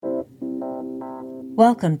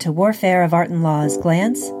Welcome to Warfare of Art and Law's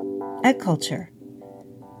Glance at Culture.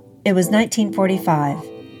 It was 1945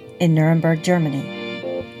 in Nuremberg,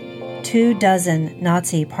 Germany. 24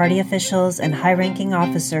 Nazi party officials and high-ranking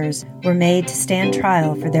officers were made to stand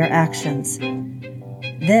trial for their actions.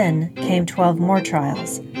 Then came 12 more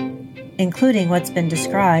trials, including what's been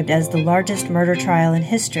described as the largest murder trial in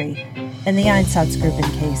history in the Einsatzgruppen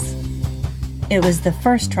case. It was the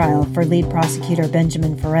first trial for lead prosecutor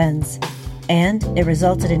Benjamin Ferencz, and it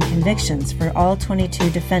resulted in convictions for all 22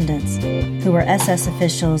 defendants who were SS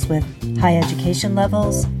officials with high education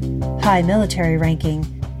levels, high military ranking,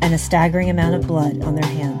 and a staggering amount of blood on their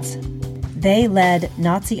hands. They led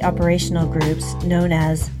Nazi operational groups known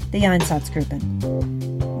as the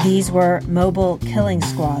Einsatzgruppen. These were mobile killing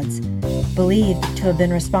squads, believed to have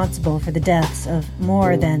been responsible for the deaths of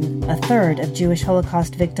more than a third of Jewish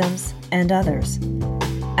Holocaust victims and others.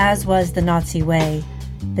 As was the Nazi way,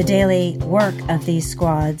 the daily work of these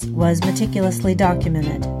squads was meticulously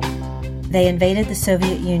documented. They invaded the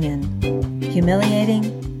Soviet Union,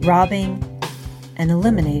 humiliating, robbing, and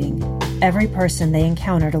eliminating every person they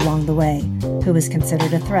encountered along the way who was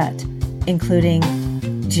considered a threat, including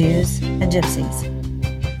Jews and Gypsies,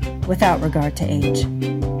 without regard to age.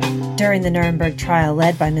 During the Nuremberg trial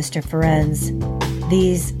led by Mr. Ferencz,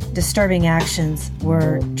 these disturbing actions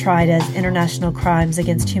were tried as international crimes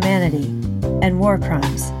against humanity and war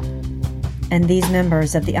crimes, and these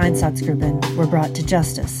members of the Einsatzgruppen were brought to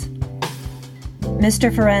justice. Mr.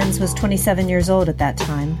 Ferencz was 27 years old at that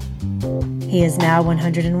time. He is now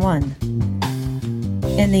 101.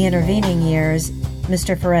 In the intervening years,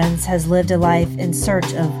 Mr. Ferencz has lived a life in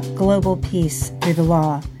search of global peace through the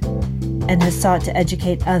law and has sought to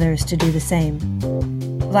educate others to do the same.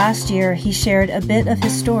 Last year, he shared a bit of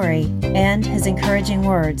his story and his encouraging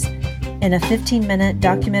words in a 15-minute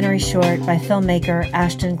documentary short by filmmaker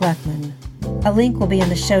Ashton Gleckman. A link will be in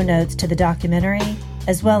the show notes to the documentary,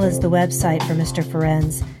 as well as the website for Mr.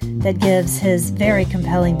 Ferencz that gives his very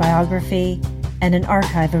compelling biography and an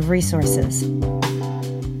archive of resources.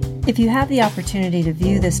 If you have the opportunity to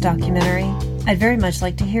view this documentary, I'd very much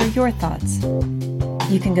like to hear your thoughts.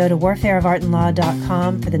 You can go to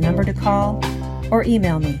warfareofartandlaw.com for the number to call, or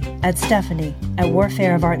email me at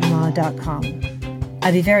stephanie@warfareofartandlaw.com.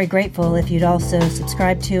 I'd be very grateful if you'd also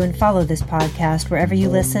subscribe to and follow this podcast wherever you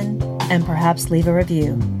listen, and perhaps leave a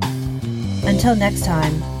review. Until next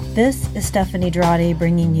time, this is Stephanie Drotti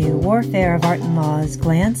bringing you Warfare of Art and Law's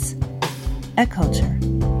Glance at Culture.